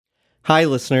Hi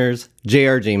listeners,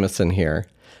 J.R. Jameson here.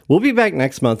 We'll be back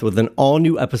next month with an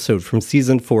all-new episode from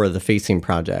Season 4 of The Facing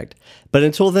Project. But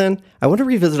until then, I want to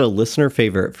revisit a listener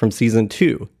favorite from Season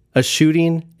 2, A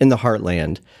Shooting in the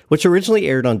Heartland, which originally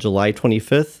aired on July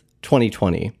 25th,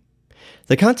 2020.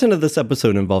 The content of this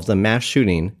episode involves a mass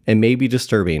shooting and may be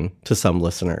disturbing to some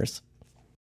listeners.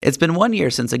 It's been 1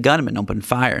 year since a gunman opened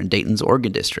fire in Dayton's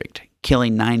Oregon district,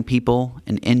 killing 9 people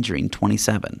and injuring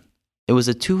 27. It was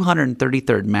a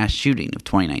 233rd mass shooting of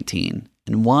 2019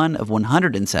 and one of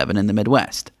 107 in the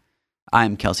Midwest.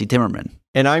 I'm Kelsey Timmerman.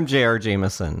 And I'm J.R.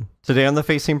 Jameson. Today on The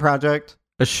Facing Project,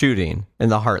 a shooting in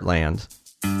the Heartland.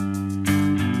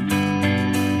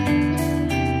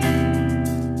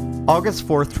 August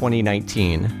 4th,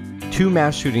 2019, 2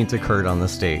 mass shootings occurred on the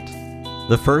state.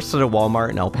 The first at a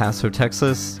Walmart in El Paso,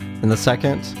 Texas, and the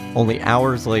second, only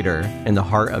hours later, in the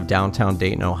heart of downtown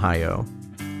Dayton, Ohio.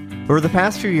 Over the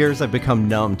past few years, I've become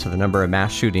numb to the number of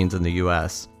mass shootings in the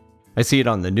U.S. I see it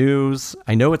on the news,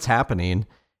 I know it's happening,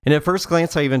 and at first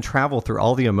glance I even travel through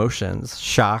all the emotions,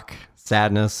 shock,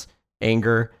 sadness,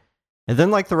 anger, and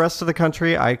then like the rest of the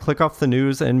country, I click off the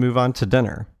news and move on to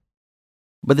dinner.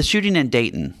 But the shooting in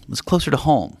Dayton was closer to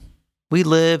home. We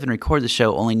live and record the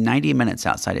show only 90 minutes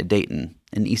outside of Dayton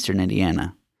in eastern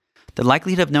Indiana. The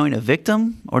likelihood of knowing a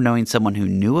victim or knowing someone who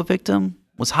knew a victim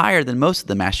was higher than most of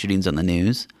the mass shootings on the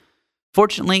news.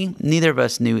 Fortunately, neither of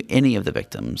us knew any of the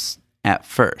victims at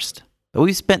first. But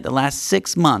we've spent the last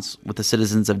 6 months with the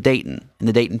citizens of Dayton in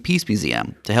the Dayton Peace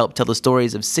Museum to help tell the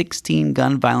stories of 16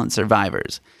 gun violence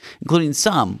survivors, including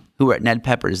some who were at Ned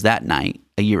Pepper's that night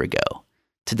a year ago.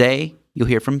 Today, you'll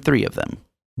hear from 3 of them.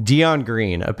 Dion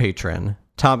Green, a patron.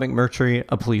 Tom McMurtry,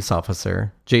 a police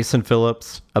officer. Jason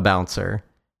Phillips, a bouncer.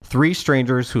 3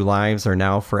 strangers whose lives are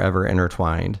now forever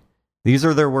intertwined. These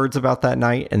are their words about that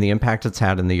night and the impact it's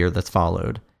had in the year that's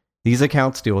followed. These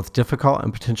accounts deal with difficult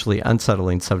and potentially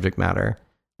unsettling subject matter.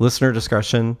 Listener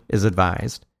discretion is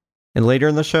advised. And later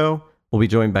in the show, we'll be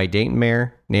joined by Dayton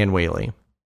Mayor Nan Whaley.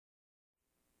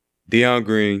 Dion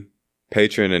Green,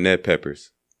 patron of Ned Pepper's.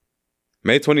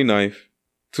 May 29th,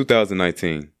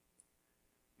 2019.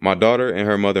 My daughter and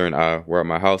her mother and I were at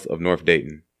my house of North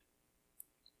Dayton.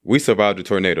 We survived a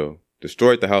tornado,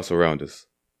 destroyed the house around us.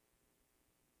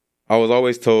 I was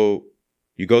always told,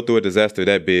 you go through a disaster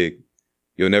that big,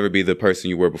 you'll never be the person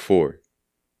you were before.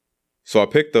 So I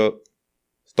picked up,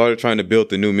 started trying to build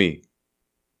the new me.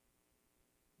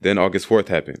 Then August 4th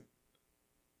happened.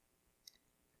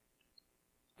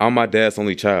 I'm my dad's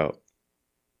only child.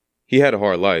 He had a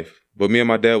hard life, but me and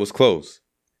my dad was close.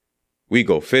 We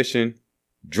go fishing,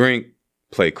 drink,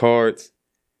 play cards.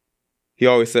 He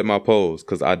always set my pose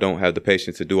because I don't have the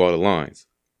patience to do all the lines.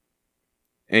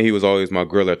 And he was always my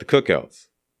griller at the cookouts.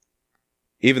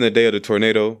 Even the day of the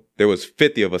tornado, there was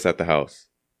 50 of us at the house.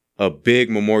 A big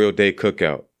Memorial Day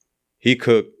cookout. He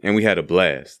cooked and we had a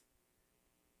blast.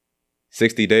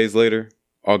 60 days later,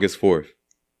 August 4th.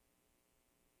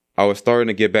 I was starting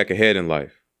to get back ahead in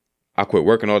life. I quit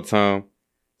working all the time,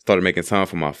 started making time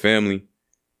for my family.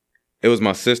 It was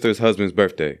my sister's husband's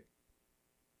birthday.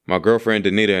 My girlfriend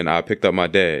Danita and I picked up my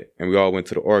dad and we all went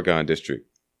to the Oregon district.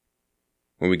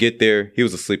 When we get there, he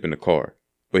was asleep in the car.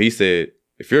 But he said,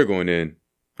 if you're going in,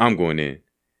 I'm going in.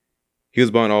 He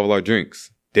was buying all of our drinks,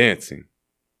 dancing.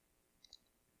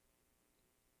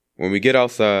 When we get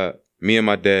outside, me and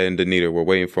my dad and Danita were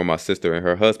waiting for my sister and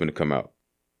her husband to come out.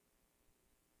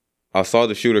 I saw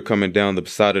the shooter coming down the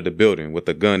side of the building with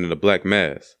a gun and a black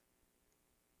mask.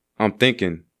 I'm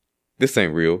thinking, this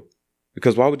ain't real,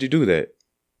 because why would you do that?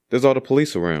 There's all the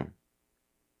police around.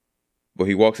 But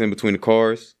he walks in between the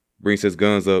cars, brings his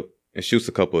guns up, and shoots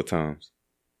a couple of times.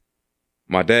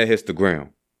 My dad hits the ground,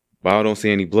 but I don't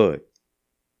see any blood.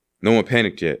 No one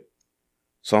panicked yet,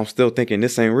 so I'm still thinking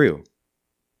this ain't real.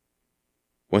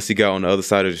 Once he got on the other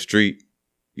side of the street,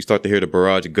 you start to hear the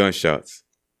barrage of gunshots.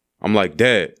 I'm like,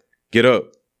 Dad, get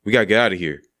up. We gotta get out of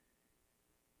here.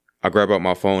 I grab out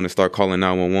my phone and start calling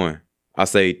 911. I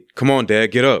say, come on,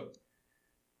 Dad, get up.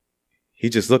 He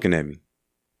just looking at me.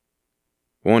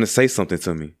 Wanting to say something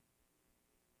to me.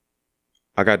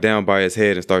 I got down by his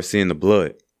head and started seeing the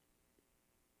blood.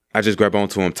 I just grabbed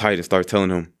onto him tight and started telling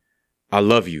him, I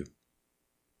love you.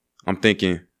 I'm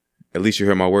thinking, at least you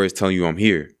hear my words telling you I'm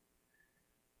here.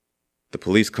 The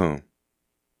police come,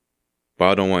 but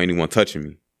I don't want anyone touching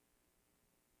me.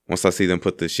 Once I see them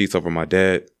put the sheets over my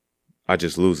dad, I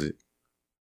just lose it.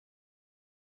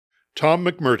 Tom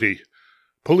McMurtry,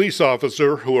 police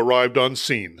officer who arrived on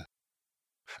scene.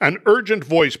 An urgent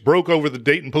voice broke over the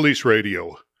Dayton police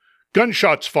radio.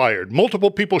 Gunshots fired,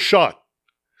 multiple people shot.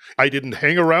 I didn't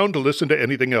hang around to listen to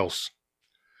anything else.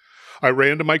 I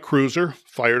ran to my cruiser,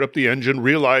 fired up the engine,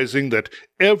 realizing that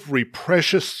every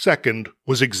precious second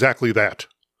was exactly that.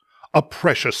 A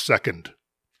precious second.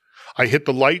 I hit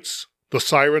the lights, the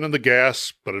siren, and the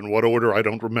gas, but in what order I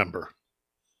don't remember.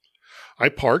 I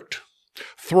parked.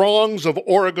 Throngs of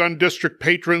Oregon District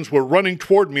patrons were running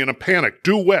toward me in a panic,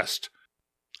 due west.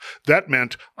 That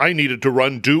meant I needed to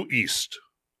run due east.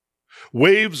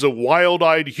 Waves of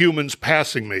wild-eyed humans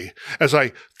passing me. As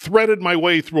I threaded my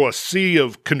way through a sea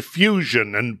of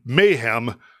confusion and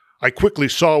mayhem, I quickly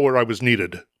saw where I was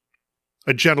needed.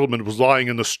 A gentleman was lying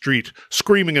in the street,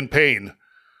 screaming in pain.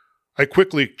 I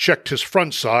quickly checked his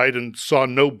front side and saw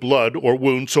no blood or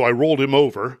wounds, so I rolled him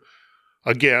over.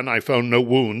 Again, I found no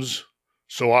wounds,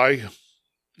 so I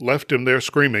left him there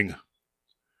screaming.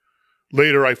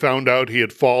 Later, I found out he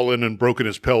had fallen and broken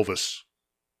his pelvis.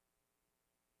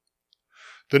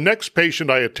 The next patient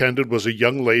I attended was a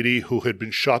young lady who had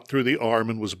been shot through the arm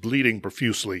and was bleeding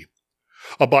profusely.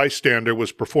 A bystander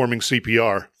was performing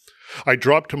CPR. I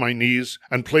dropped to my knees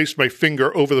and placed my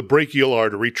finger over the brachial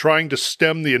artery, trying to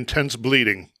stem the intense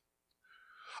bleeding.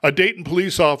 A Dayton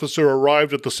police officer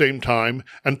arrived at the same time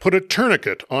and put a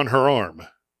tourniquet on her arm.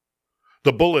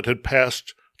 The bullet had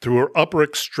passed through her upper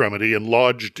extremity and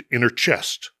lodged in her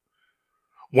chest.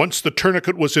 Once the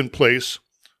tourniquet was in place,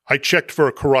 I checked for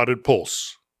a carotid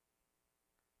pulse.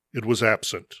 It was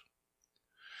absent.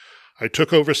 I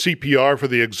took over CPR for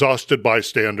the exhausted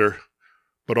bystander,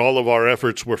 but all of our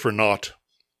efforts were for naught.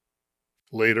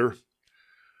 Later,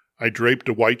 I draped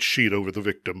a white sheet over the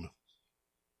victim.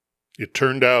 It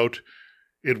turned out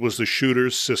it was the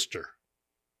shooter's sister.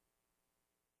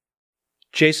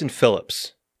 Jason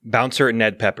Phillips, bouncer at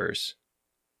Ned Pepper's.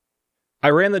 I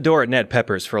ran the door at Ned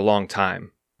Pepper's for a long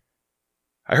time.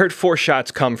 I heard 4 shots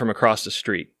come from across the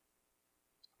street.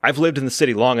 I've lived in the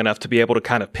city long enough to be able to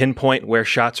kind of pinpoint where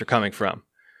shots are coming from.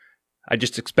 I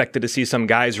just expected to see some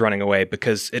guys running away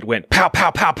because it went pow, pow,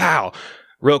 pow, pow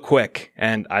real quick,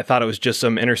 and I thought it was just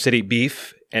some inner city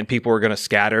beef and people were going to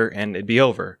scatter and it'd be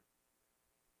over.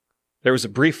 There was a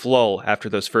brief lull after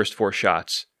those first 4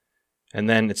 shots, and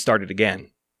then it started again.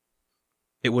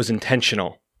 It was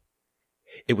intentional.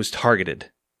 It was targeted.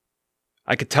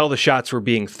 I could tell the shots were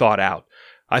being thought out.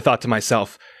 I thought to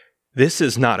myself, this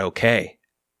is not okay.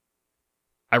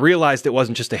 I realized it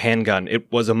wasn't just a handgun, it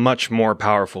was a much more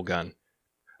powerful gun.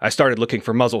 I started looking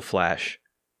for muzzle flash.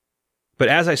 But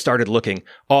as I started looking,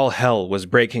 all hell was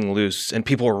breaking loose and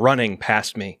people were running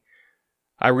past me.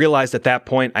 I realized at that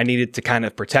point I needed to kind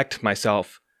of protect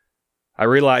myself. I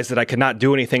realized that I could not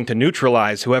do anything to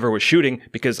neutralize whoever was shooting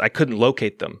because I couldn't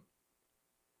locate them.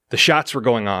 The shots were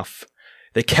going off.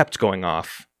 They kept going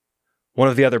off. One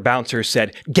of the other bouncers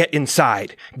said, "Get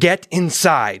inside! Get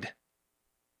inside!"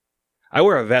 I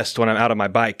wear a vest when I'm out on my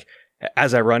bike.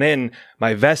 As I run in,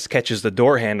 my vest catches the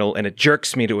door handle and it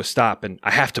jerks me to a stop and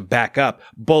I have to back up,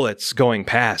 bullets going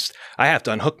past. I have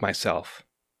to unhook myself.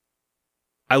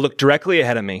 I look directly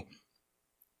ahead of me,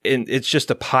 and it's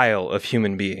just a pile of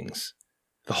human beings.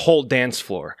 The whole dance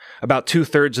floor, about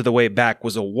 2/3 of the way back,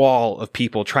 was a wall of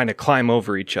people trying to climb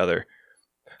over each other.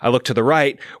 I look to the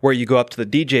right, where you go up to the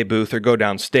DJ booth or go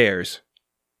downstairs.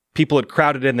 People had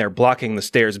crowded in there blocking the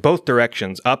stairs both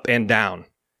directions, up and down.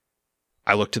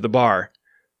 I look to the bar.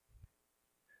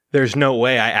 There's no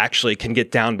way I actually can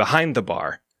get down behind the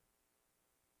bar.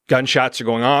 Gunshots are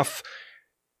going off.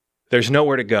 There's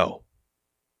nowhere to go.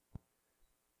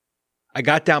 I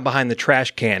got down behind the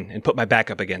trash can and put my back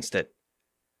up against it.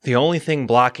 The only thing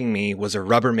blocking me was a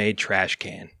Rubbermaid trash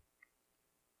can.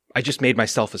 I just made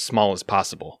myself as small as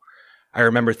possible. I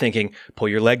remember thinking, pull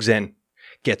your legs in,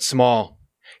 get small.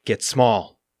 Get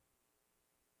small.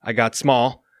 I got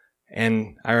small,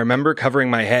 and I remember covering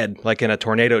my head like in a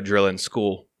tornado drill in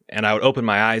school, and I would open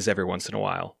my eyes every once in a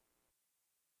while.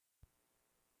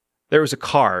 There was a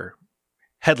car,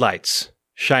 headlights,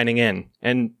 shining in,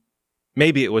 and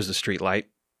maybe it was the street light.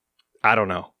 I don't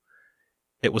know.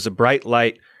 It was a bright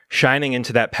light shining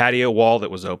into that patio wall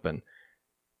that was open.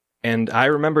 And I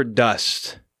remember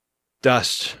dust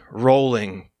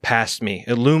rolling past me,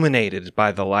 illuminated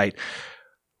by the light.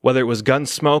 Whether it was gun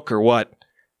smoke or what,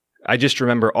 I just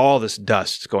remember all this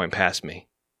dust going past me.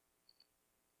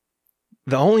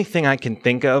 The only thing I can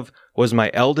think of was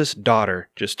my eldest daughter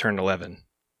just turned 11.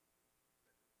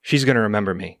 She's going to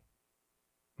remember me.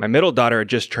 My middle daughter had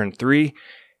just turned 3.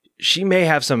 She may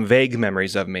have some vague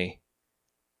memories of me.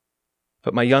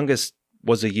 But my youngest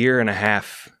was 1.5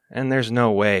 years, and there's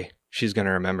no way she's going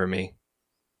to remember me.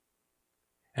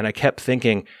 And I kept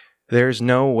thinking, there's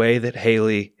no way that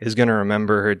Haley is going to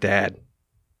remember her dad.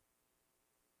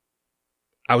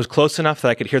 I was close enough that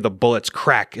I could hear the bullets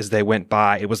crack as they went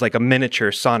by. It was like a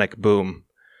miniature sonic boom.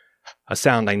 a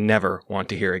sound I never want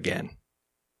to hear again.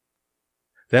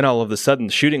 Then all of a sudden,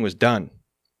 the shooting was done.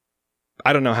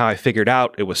 I don't know how I figured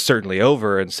out it was certainly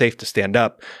over and safe to stand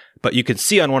up, but you can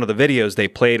see on one of the videos they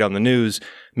played on the news,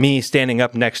 me standing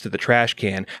up next to the trash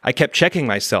can. I kept checking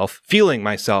myself, feeling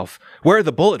myself. Where are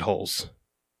the bullet holes?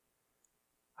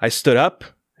 I stood up,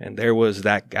 and there was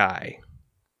that guy,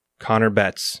 Connor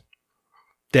Betts,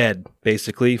 dead,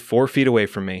 basically, 4 feet away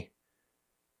from me.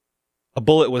 A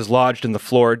bullet was lodged in the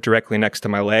floor directly next to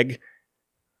my leg.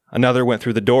 Another went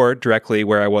through the door directly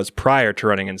where I was prior to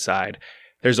running inside.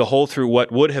 There's a hole through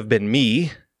what would have been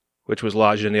me, which was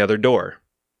lodged in the other door.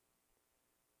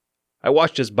 I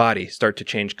watched his body start to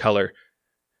change color.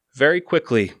 Very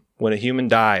quickly, when a human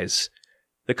dies,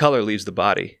 the color leaves the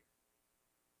body.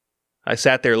 I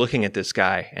sat there looking at this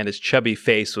guy, and his chubby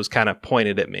face was kind of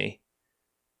pointed at me.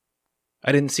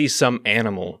 I didn't see some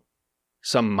animal,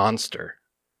 some monster.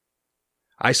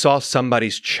 I saw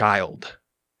somebody's child.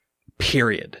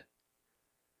 Period.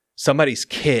 Somebody's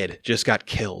kid just got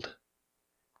killed.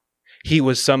 He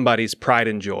was somebody's pride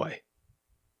and joy.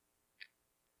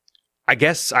 I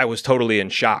guess I was totally in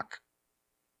shock.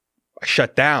 I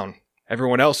shut down.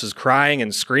 Everyone else is crying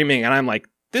and screaming, and I'm like,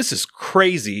 this is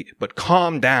crazy, but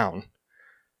calm down.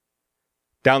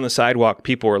 Down the sidewalk,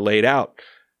 people were laid out.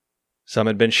 Some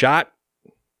had been shot.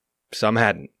 Some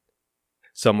hadn't.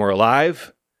 Some were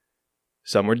alive.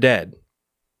 Some were dead.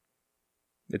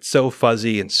 It's so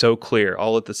fuzzy and so clear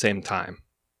all at the same time.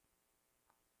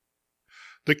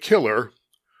 The killer,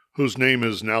 whose name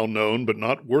is now known but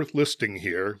not worth listing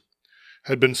here,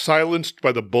 had been silenced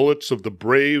by the bullets of the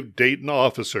brave Dayton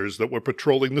officers that were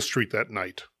patrolling the street that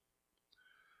night.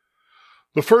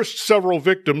 The first several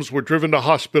victims were driven to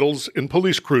hospitals in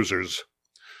police cruisers.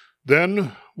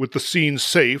 Then, with the scene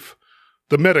safe,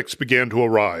 the medics began to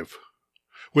arrive.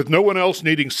 With no one else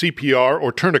needing CPR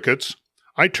or tourniquets,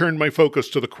 I turned my focus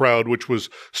to the crowd, which was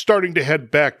starting to head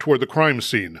back toward the crime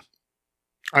scene.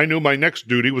 I knew my next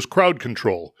duty was crowd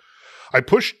control. I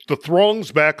pushed the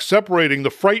throngs back, separating the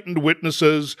frightened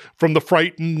witnesses from the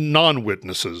frightened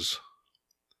non-witnesses.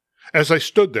 As I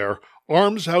stood there,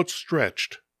 arms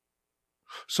outstretched,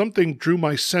 something drew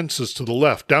my senses to the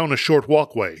left, down a short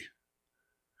walkway.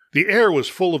 The air was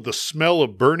full of the smell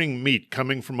of burning meat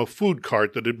coming from a food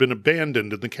cart that had been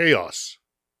abandoned in the chaos.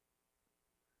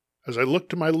 As I looked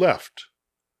to my left,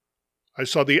 I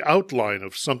saw the outline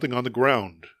of something on the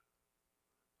ground.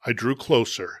 I drew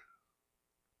closer.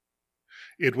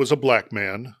 It was a black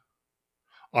man,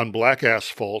 on black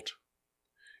asphalt,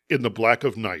 in the black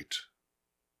of night,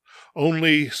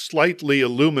 only slightly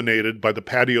illuminated by the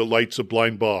patio lights of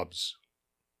Blind Bob's.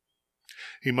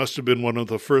 He must have been one of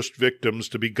the first victims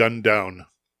to be gunned down.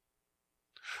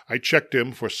 I checked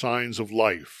him for signs of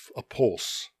life, a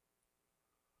pulse.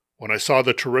 When I saw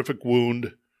the terrific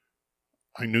wound,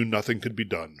 I knew nothing could be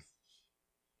done.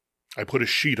 I put a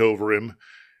sheet over him,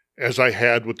 as I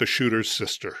had with the shooter's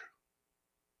sister.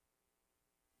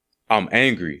 I'm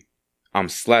angry. I'm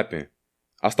slapping.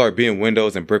 I start beating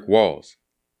windows and brick walls,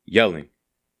 yelling.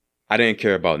 I didn't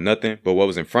care about nothing but what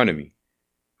was in front of me.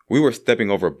 We were stepping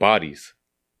over bodies,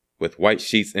 with white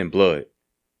sheets and blood.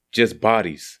 Just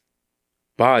bodies.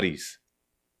 Bodies.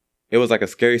 It was like a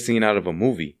scary scene out of a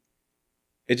movie.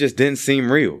 It just didn't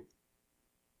seem real.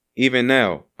 Even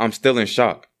now, I'm still in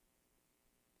shock.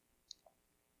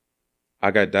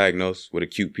 I got diagnosed with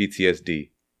acute PTSD.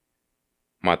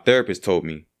 My therapist told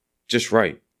me, just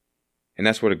right. And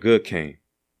that's where the good came.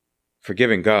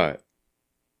 Forgiving God.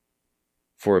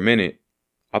 For a minute,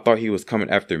 I thought he was coming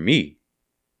after me.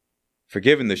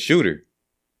 Forgiving the shooter.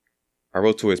 I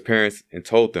wrote to his parents and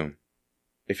told them,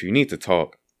 if you need to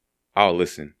talk, I'll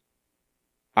listen.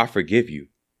 I forgive you.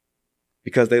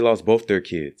 Because they lost both their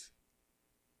kids.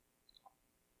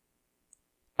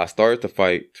 I started to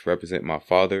fight to represent my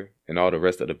father and all the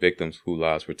rest of the victims whose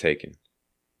lives were taken.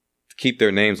 To keep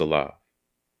their names alive.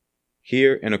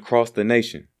 Here and across the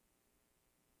nation.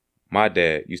 My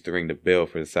dad used to ring the bell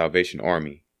for the Salvation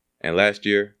Army, and last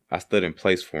year I stood in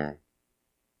place for him.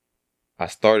 I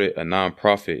started a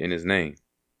non-profit in his name.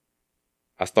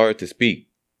 I started to speak,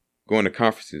 going to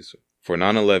conferences for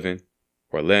 9/11,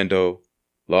 Orlando,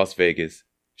 Las Vegas,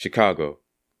 Chicago,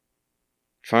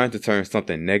 trying to turn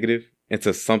something negative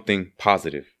into something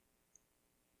positive.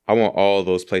 I want all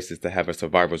those places to have a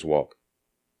survivor's walk.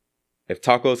 If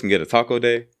tacos can get a taco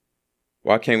day,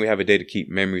 why can't we have a day to keep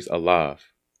memories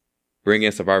alive? Bring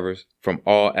in survivors from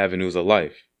all avenues of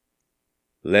life.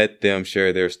 Let them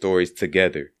share their stories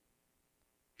together.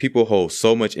 People hold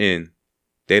so much in,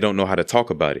 they don't know how to talk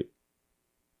about it.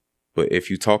 But if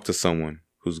you talk to someone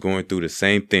who's going through the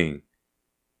same thing,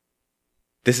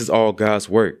 this is all God's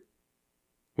work.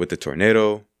 with the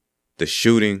tornado, the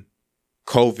shooting,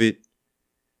 COVID,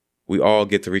 we all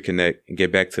get to reconnect and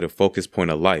get back to the focus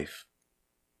point of life.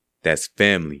 That's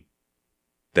family.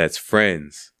 That's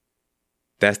friends.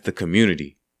 That's the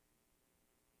community.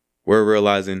 We're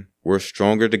realizing we're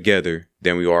stronger together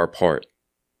than we are apart.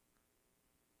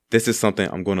 This is something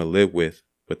I'm going to live with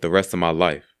the rest of my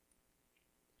life.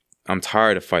 I'm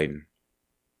tired of fighting.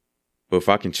 But if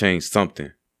I can change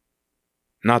something,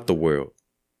 not the world,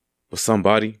 but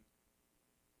somebody,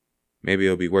 maybe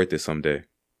it'll be worth it someday.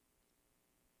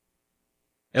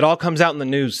 It all comes out in the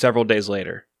news several days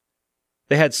later.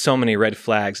 They had so many red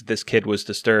flags that this kid was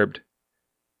disturbed.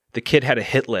 The kid had a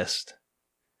hit list.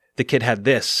 The kid had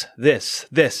this.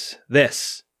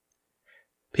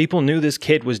 People knew this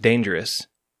kid was dangerous.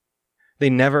 They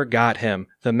never got him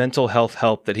the mental health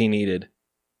help that he needed.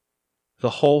 The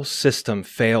whole system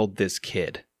failed this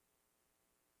kid.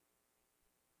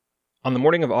 On the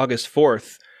morning of August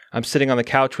 4th, I'm sitting on the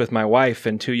couch with my wife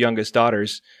and two youngest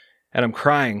daughters, and I'm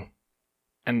crying.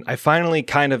 And I finally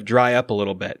kind of dry up a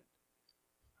little bit.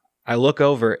 I look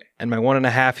over, and my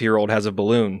 1.5-year-old has a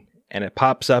balloon, and it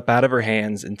pops up out of her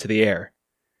hands into the air.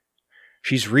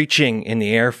 She's reaching in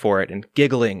the air for it and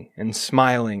giggling and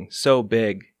smiling so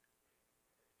big.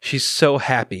 She's so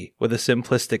happy with a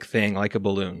simplistic thing like a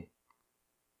balloon.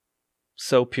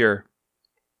 So pure.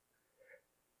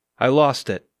 I lost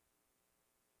it.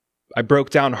 I broke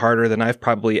down harder than I've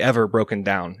probably ever broken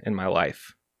down in my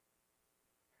life.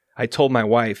 I told my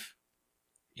wife,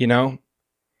 you know,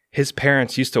 his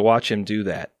parents used to watch him do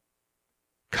that.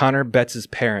 Connor Betts'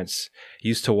 parents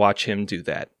used to watch him do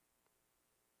that.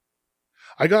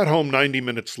 I got home 90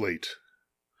 minutes late.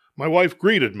 My wife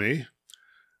greeted me,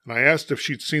 and I asked if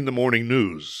she'd seen the morning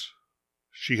news.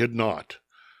 She had not,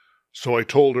 so I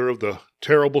told her of the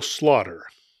terrible slaughter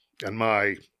and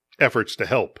my efforts to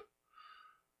help.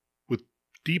 With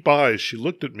deep eyes, she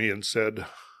looked at me and said,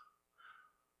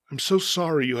 "I'm so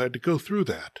sorry you had to go through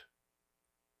that."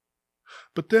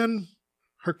 But then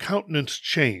her countenance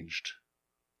changed.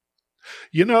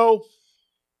 "You know,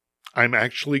 I'm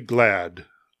actually glad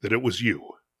that it was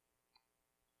you."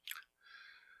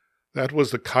 That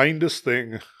was the kindest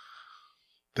thing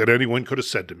that anyone could have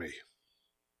said to me.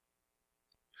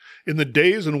 In the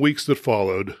days and weeks that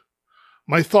followed,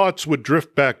 my thoughts would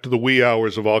drift back to the wee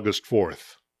hours of August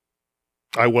 4th.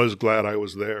 I was glad I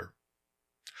was there.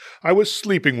 I was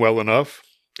sleeping well enough,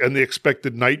 and the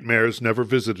expected nightmares never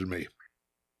visited me.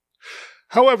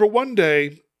 However, one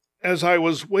day, as I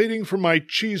was waiting for my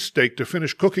cheesesteak to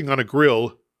finish cooking on a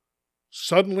grill,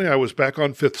 suddenly I was back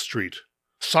on 5th Street,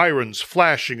 sirens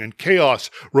flashing and chaos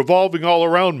revolving all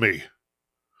around me.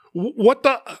 "What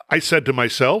the?" I said to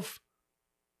myself.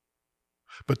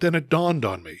 But then it dawned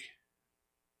on me.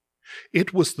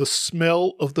 It was the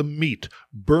smell of the meat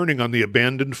burning on the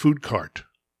abandoned food cart.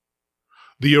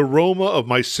 The aroma of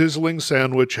my sizzling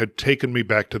sandwich had taken me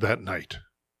back to that night.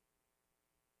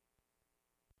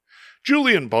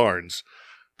 Julian Barnes,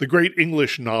 the great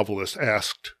English novelist,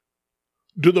 asked,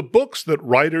 "Do the books that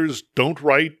writers don't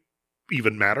write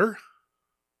even matter?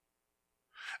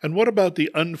 And what about the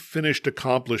unfinished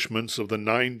accomplishments of the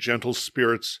 9 gentle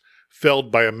spirits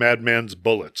felled by a madman's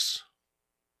bullets?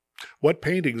 What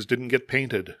paintings didn't get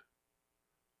painted?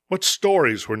 What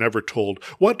stories were never told?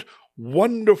 What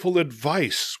wonderful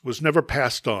advice was never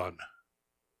passed on?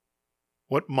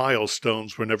 What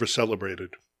milestones were never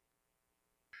celebrated?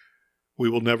 We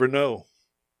will never know.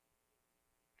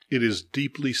 It is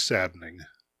deeply saddening.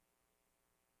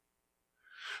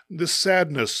 This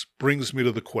sadness brings me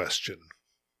to the question.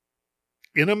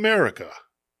 In America,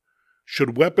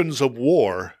 should weapons of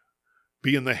war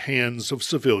be in the hands of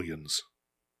civilians?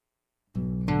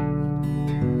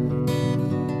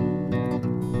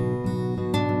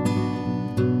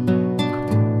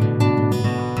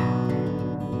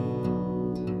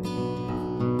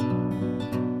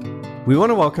 We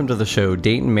want to welcome to the show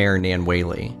Dayton Mayor Nan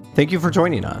Whaley. Thank you for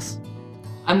joining us.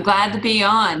 I'm glad to be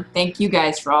on. Thank you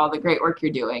guys for all the great work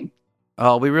you're doing.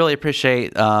 Oh, we really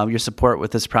appreciate your support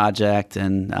with this project,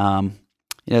 and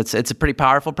it's a pretty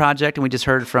powerful project. And we just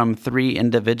heard from 3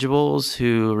 individuals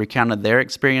who recounted their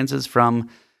experiences from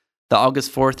the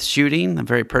August 4th shooting,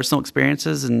 very personal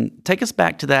experiences. And take us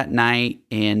back to that night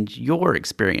and your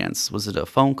experience. Was it a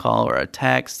phone call or a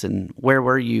text? And where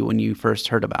were you when you first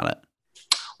heard about it?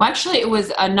 Well, actually, it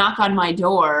was a knock on my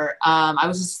door. I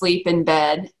was asleep in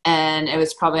bed, and it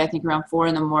was probably, I think, around 4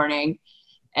 a.m.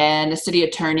 And the city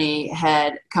attorney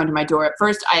had come to my door. At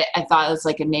first, I thought it was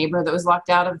like a neighbor that was locked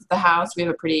out of the house. We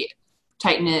have a pretty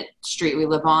tight-knit street we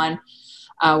live on.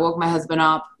 woke my husband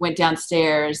up, went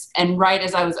downstairs, and right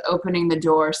as I was opening the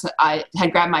door, so I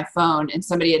had grabbed my phone, and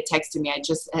somebody had texted me. I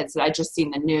said, I just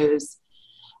seen the news,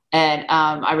 and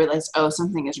I realized, oh,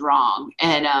 something is wrong.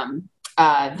 And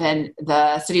then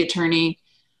the city attorney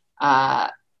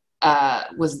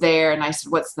was there, and I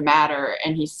said, what's the matter?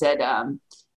 And he said,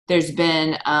 there's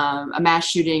been a mass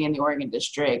shooting in the Oregon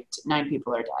district. 9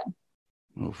 people are dead.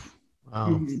 Oof. Wow.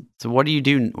 Mm-hmm. So what do you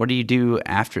do? What do you do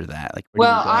after that? Like,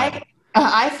 Well,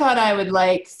 I thought I would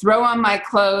like throw on my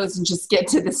clothes and just get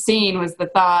to the scene was the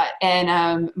thought.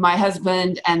 And my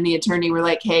husband and the attorney were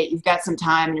like, hey, you've got some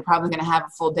time and you're probably going to have a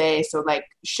full day. So like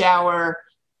shower,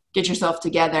 get yourself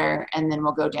together, and then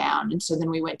we'll go down. And so then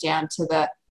we went down to the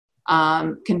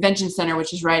convention center,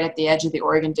 which is right at the edge of the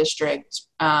Oregon district.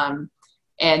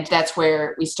 And that's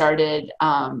where we started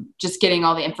just getting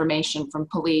all the information from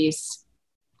police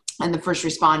and the first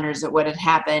responders at what had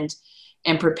happened,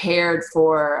 and prepared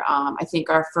for, I think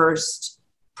our first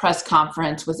press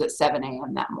conference was at 7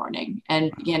 a.m. that morning,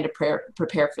 and began to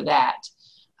prepare for that.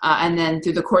 And then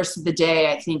through the course of the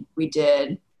day, I think we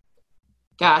did,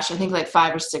 I think like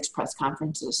 5 or 6 press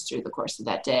conferences through the course of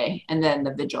that day, and then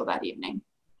the vigil that evening.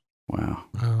 Wow.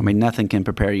 I mean, nothing can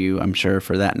prepare you, I'm sure,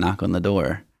 for that knock on the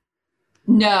door.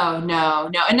 No.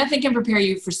 And nothing can prepare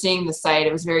you for seeing the site.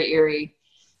 It was very eerie.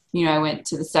 I went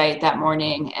to the site that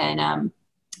morning, and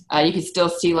you could still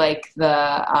see like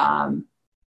the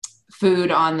food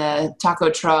on the taco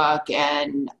truck,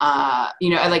 and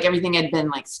like everything had been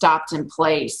like stopped in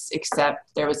place,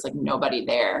 except there was like nobody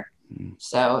there.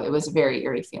 So it was a very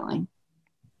eerie feeling.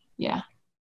 Yeah.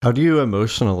 How do you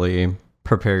emotionally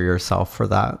prepare yourself for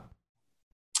that?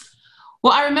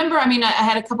 Well, I remember, I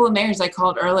had a couple of mayors I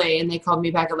called early, and they called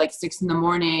me back at like 6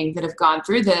 a.m. that have gone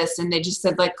through this. And they just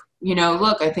said like,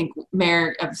 look, I think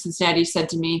Mayor of Cincinnati said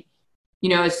to me,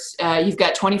 it's, you've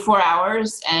got 24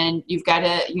 hours, and you've got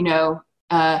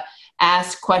to,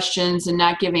 ask questions and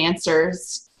not give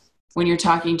answers when you're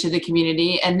talking to the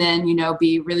community, and then,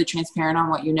 be really transparent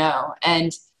on what you know.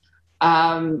 And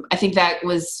I think that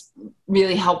was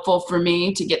really helpful for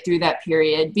me to get through that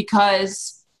period,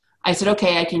 because I said,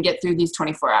 okay, I can get through these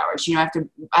 24 hours. I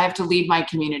have to lead my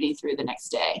community through the next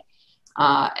day.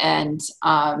 I'd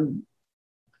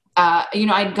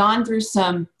gone through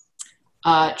some,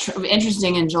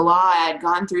 interesting in July, I'd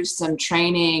gone through some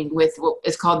training with what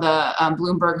is called the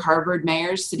Bloomberg Harvard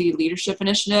Mayor's City Leadership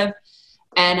Initiative.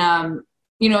 And,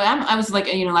 I was like,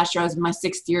 last year I was in my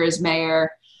 6th year as mayor,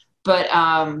 but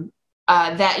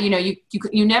that,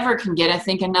 you never can get, I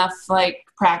think, enough like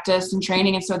practice and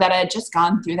training. And so that I had just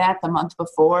gone through that the month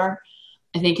before,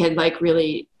 I think had like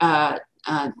really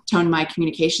toned my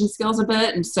communication skills a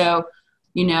bit. And so,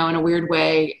 in a weird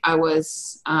way, I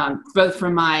was both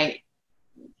from my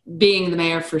being the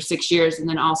mayor for 6 years, and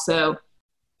then also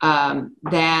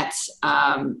that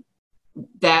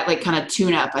like kind of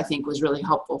tune up, I think, was really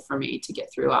helpful for me to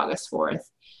get through August 4th.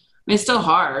 It's still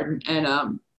hard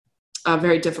and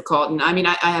very difficult. And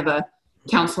I have a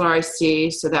counselor I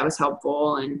see, so that was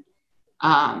helpful. And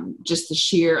just the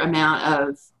sheer amount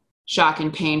of shock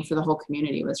and pain for the whole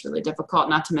community was really difficult,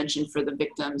 not to mention for the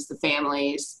victims, the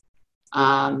families,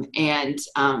 and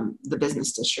the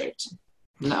business district,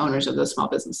 and the owners of those small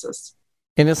businesses.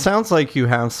 And it sounds like you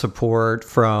have support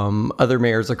from other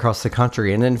mayors across the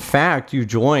country. And in fact, you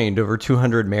joined over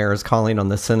 200 mayors calling on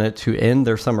the Senate to end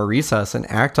their summer recess and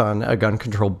act on a gun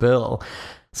control bill.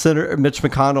 Senator Mitch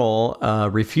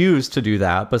McConnell refused to do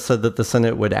that, but said that the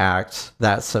Senate would act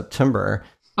that September.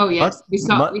 Oh, yes. We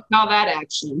saw that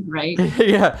action, right?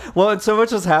 Yeah. Well, and so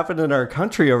much has happened in our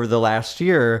country over the last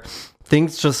year.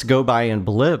 Things just go by in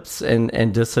blips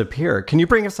and disappear. Can you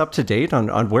bring us up to date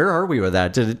on where are we with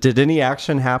that? Did any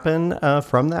action happen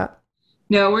from that?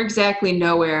 No, we're exactly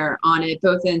nowhere on it,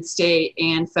 both in state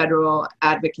and federal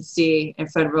advocacy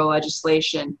and federal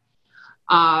legislation.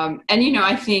 And,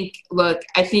 I think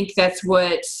that's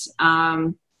what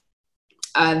the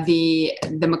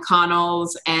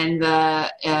McConnells and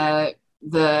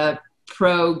the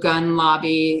pro-gun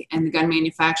lobby and the gun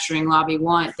manufacturing lobby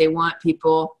want. They want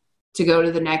people to go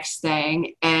to the next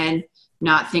thing and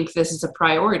not think this is a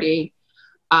priority.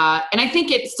 And I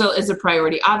think it still is a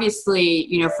priority, obviously,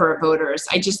 for voters.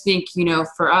 I just think,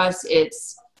 for us,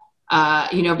 it's,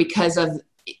 because of,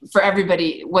 for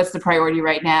everybody, what's the priority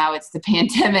right now? It's the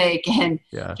pandemic and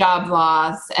job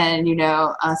loss and,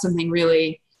 something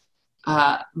really,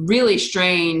 really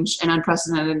strange and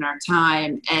unprecedented in our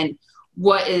time. And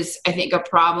what is, I think, a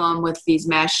problem with these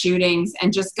mass shootings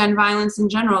and just gun violence in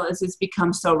general is it's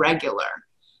become so regular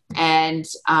and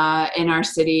in our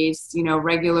cities,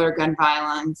 regular gun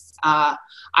violence.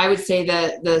 I would say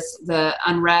that the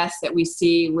unrest that we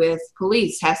see with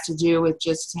police has to do with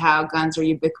just how guns are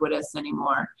ubiquitous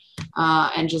anymore,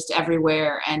 and just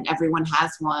everywhere, and everyone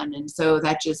has one. And so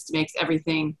that just makes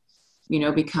everything,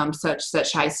 become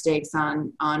such high stakes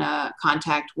on a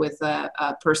contact with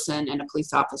a person and a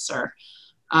police officer.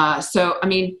 So, I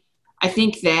mean, I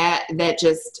think that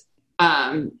just,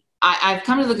 I've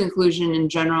come to the conclusion in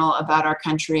general about our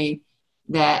country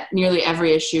that nearly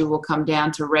every issue will come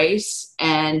down to race,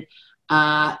 and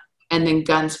then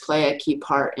guns play a key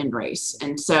part in race.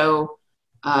 And so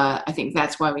I think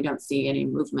that's why we don't see any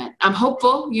movement. I'm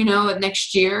hopeful,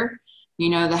 next year,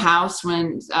 the House,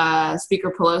 when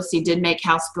Speaker Pelosi did make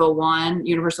House Bill 1,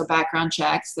 universal background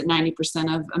checks, that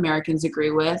 90% of Americans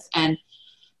agree with, and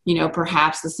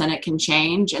perhaps the Senate can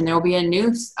change, and there will be a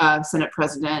new Senate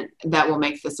president that will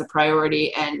make this a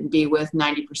priority and be with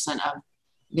 90% of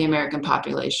the American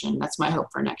population. That's my hope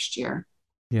for next year.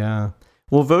 Yeah.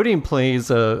 Well, voting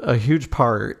plays a huge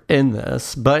part in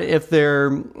this, but if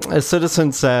a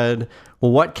citizen said,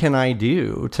 well, what can I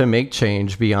do to make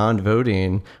change beyond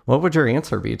voting? What would your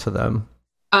answer be to them?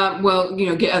 Well,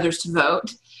 get others to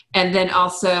vote. And then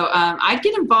also, I'd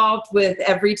get involved with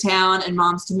Everytown and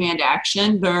Moms Demand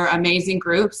Action. They're amazing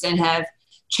groups and have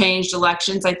changed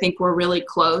elections. I think we're really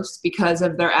close because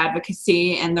of their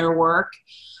advocacy and their work.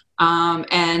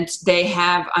 And they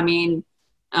have,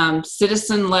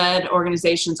 citizen-led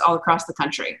organizations all across the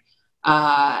country.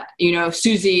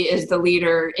 Susie is the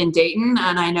leader in Dayton,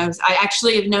 and I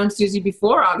actually have known Susie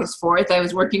before August 4th. I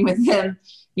was working with him.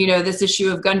 This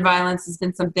issue of gun violence has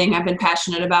been something I've been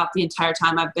passionate about the entire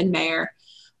time I've been mayor.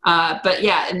 But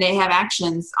yeah, and they have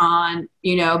actions on,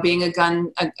 being a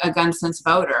gun sense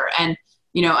voter, and,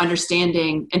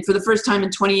 understanding. And for the first time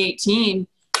in 2018,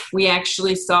 we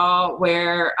actually saw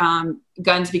where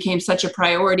guns became such a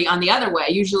priority on the other way.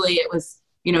 Usually it was,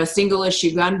 a single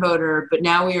issue gun voter, but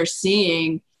now we are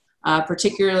seeing,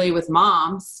 particularly with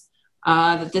moms,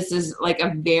 that this is like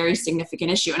a very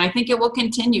significant issue. And I think it will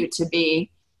continue to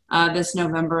be this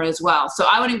November as well. So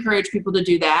I would encourage people to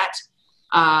do that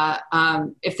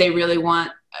if they really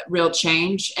want real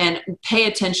change, and pay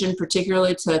attention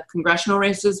particularly to congressional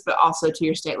races, but also to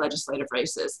your state legislative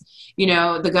races.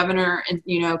 The governor,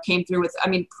 came through with,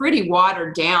 pretty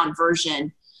watered down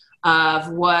version of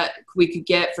what we could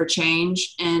get for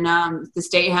change in the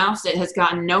state house. It has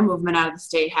gotten no movement out of the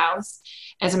state house.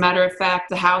 As a matter of fact,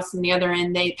 the House and the other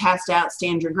end, they passed out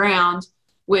Stand Your Ground,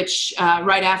 which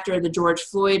right after the George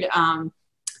Floyd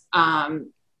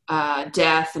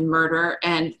death and murder,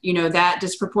 and that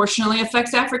disproportionately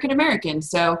affects African Americans.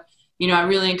 So I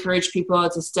really encourage people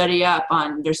to study up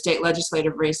on their state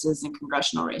legislative races and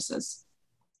congressional races.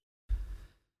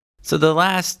 So the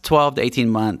last 12 to 18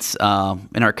 months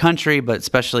in our country, but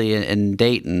especially in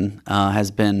Dayton,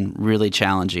 has been really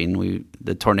challenging.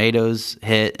 The tornadoes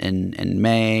hit in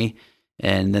May,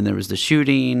 and then there was the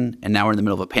shooting, and now we're in the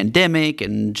middle of a pandemic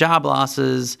and job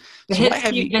losses. The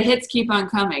hits keep on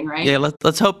coming, right? Yeah,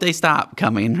 let's hope they stop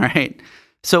coming, right?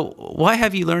 So what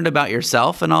have you learned about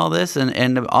yourself and all this,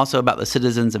 and also about the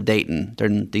citizens of Dayton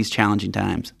during these challenging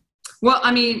times? Well,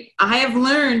 I have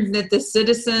learned that the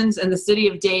citizens and the city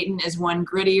of Dayton is one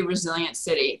gritty, resilient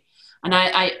city. And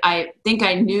I think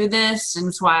I knew this, and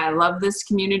that's why I love this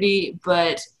community,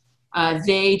 but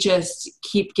they just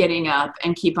keep getting up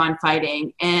and keep on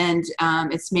fighting. And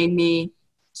it's made me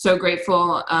so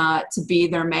grateful to be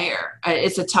their mayor.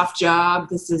 It's a tough job.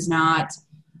 This is not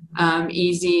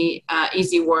easy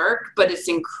work, but it's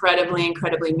incredibly,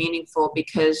 incredibly meaningful,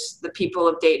 because the people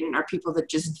of Dayton are people that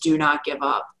just do not give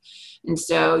up. And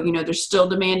so, they're still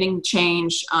demanding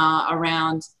change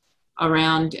around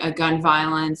gun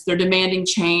violence. They're demanding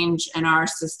change in our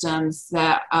systems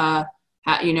that, are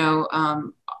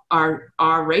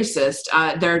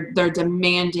racist. They're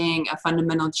demanding a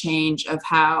fundamental change of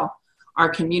how our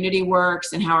community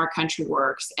works and how our country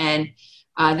works. And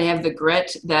they have the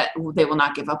grit that they will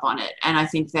not give up on it. And I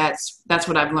think that's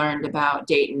what I've learned about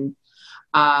Dayton.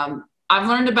 I've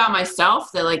learned about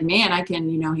myself that, I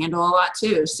can, handle a lot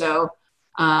too. So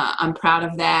I'm proud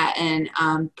of that, and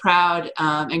I'm proud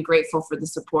and grateful for the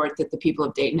support that the people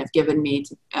of Dayton have given me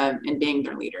in being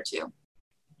their leader too.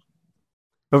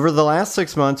 Over the last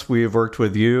 6 months, we've worked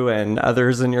with you and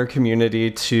others in your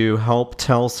community to help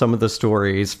tell some of the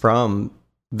stories from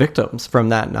victims from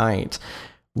that night.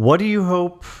 What do you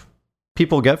hope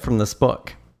people get from this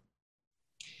book?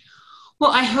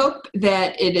 Well, I hope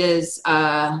that it is,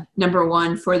 number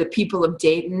one, for the people of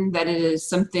Dayton, that it is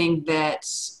something that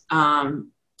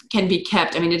can be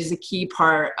kept. I mean, it is a key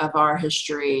part of our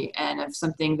history and of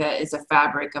something that is a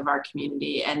fabric of our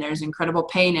community, and there's incredible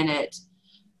pain in it.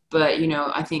 But,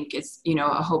 I think it's,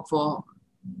 a hopeful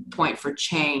point for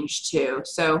change too.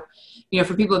 So,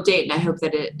 for people of Dayton, I hope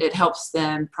that it helps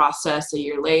them process a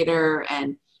year later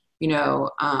and,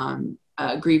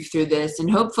 grieve through this, and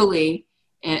hopefully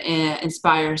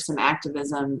inspire some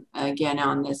activism again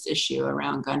on this issue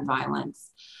around gun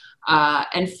violence.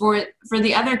 And for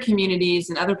the other communities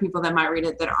and other people that might read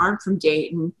it that aren't from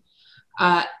Dayton,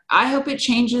 I hope it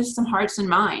changes some hearts and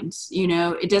minds.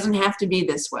 It doesn't have to be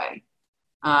this way.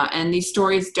 And these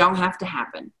stories don't have to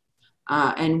happen.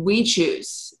 And we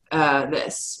choose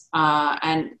this.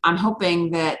 And I'm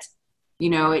hoping that,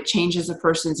 it changes a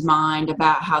person's mind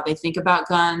about how they think about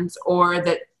guns, or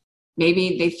that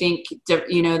maybe they think,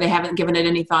 they haven't given it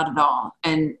any thought at all,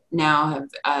 and now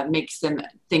makes them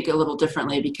think a little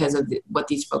differently because of what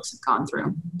these folks have gone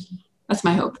through. That's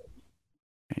my hope.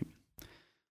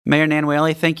 Mayor Nan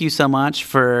Whaley, thank you so much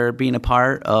for being a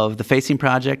part of the Facing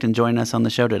Project and joining us on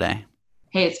the show today.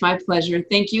 Hey, it's my pleasure.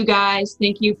 Thank you, guys.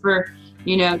 Thank you for,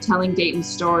 telling Dayton's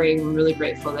story. We're really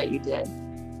grateful that you did.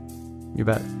 You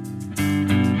bet.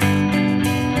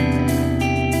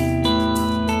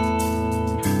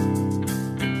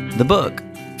 The book,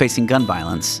 Facing Gun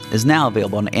Violence, is now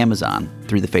available on Amazon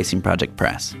through the Facing Project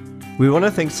Press. We want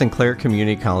to thank Sinclair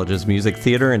Community College's Music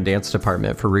Theater and Dance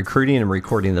Department for recruiting and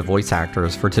recording the voice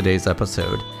actors for today's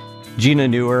episode. Gina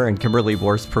Newer and Kimberly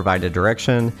Borst provided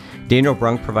direction, Daniel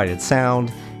Brunk provided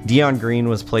sound, Dion Green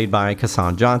was played by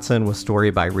Kassan Johnson with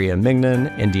story by Rhea Mignon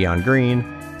and Dion Green,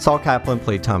 Saul Kaplan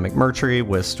played Tom McMurtry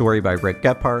with story by Rick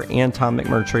Gephardt and Tom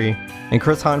McMurtry, and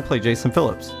Chris Hahn played Jason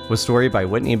Phillips with story by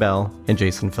Whitney Bell and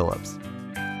Jason Phillips.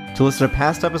 To listen to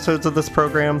past episodes of this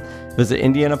program, visit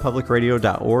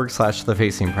indianapublicradio.org/The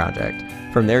Facing Project.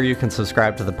 From there, you can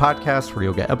subscribe to the podcast where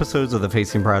you'll get episodes of The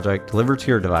Facing Project delivered to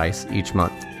your device each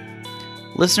month.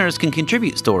 Listeners can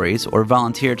contribute stories or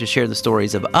volunteer to share the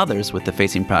stories of others with the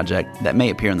Facing Project that may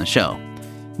appear on the show.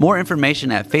 More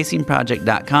information at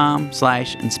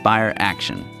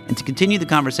facingproject.com/inspireaction. And to continue the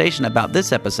conversation about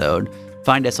this episode,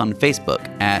 find us on Facebook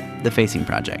at The Facing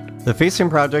Project. The Facing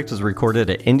Project is recorded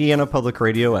at Indiana Public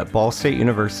Radio at Ball State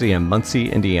University in Muncie,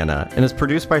 Indiana, and is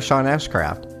produced by Sean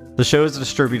Ashcraft. The show is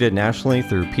distributed nationally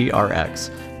through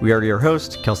PRX. We are your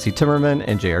hosts, Kelsey Timmerman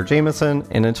and J.R. Jameson,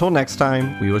 and until next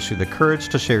time, we wish you the courage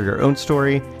to share your own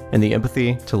story and the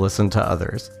empathy to listen to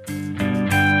others.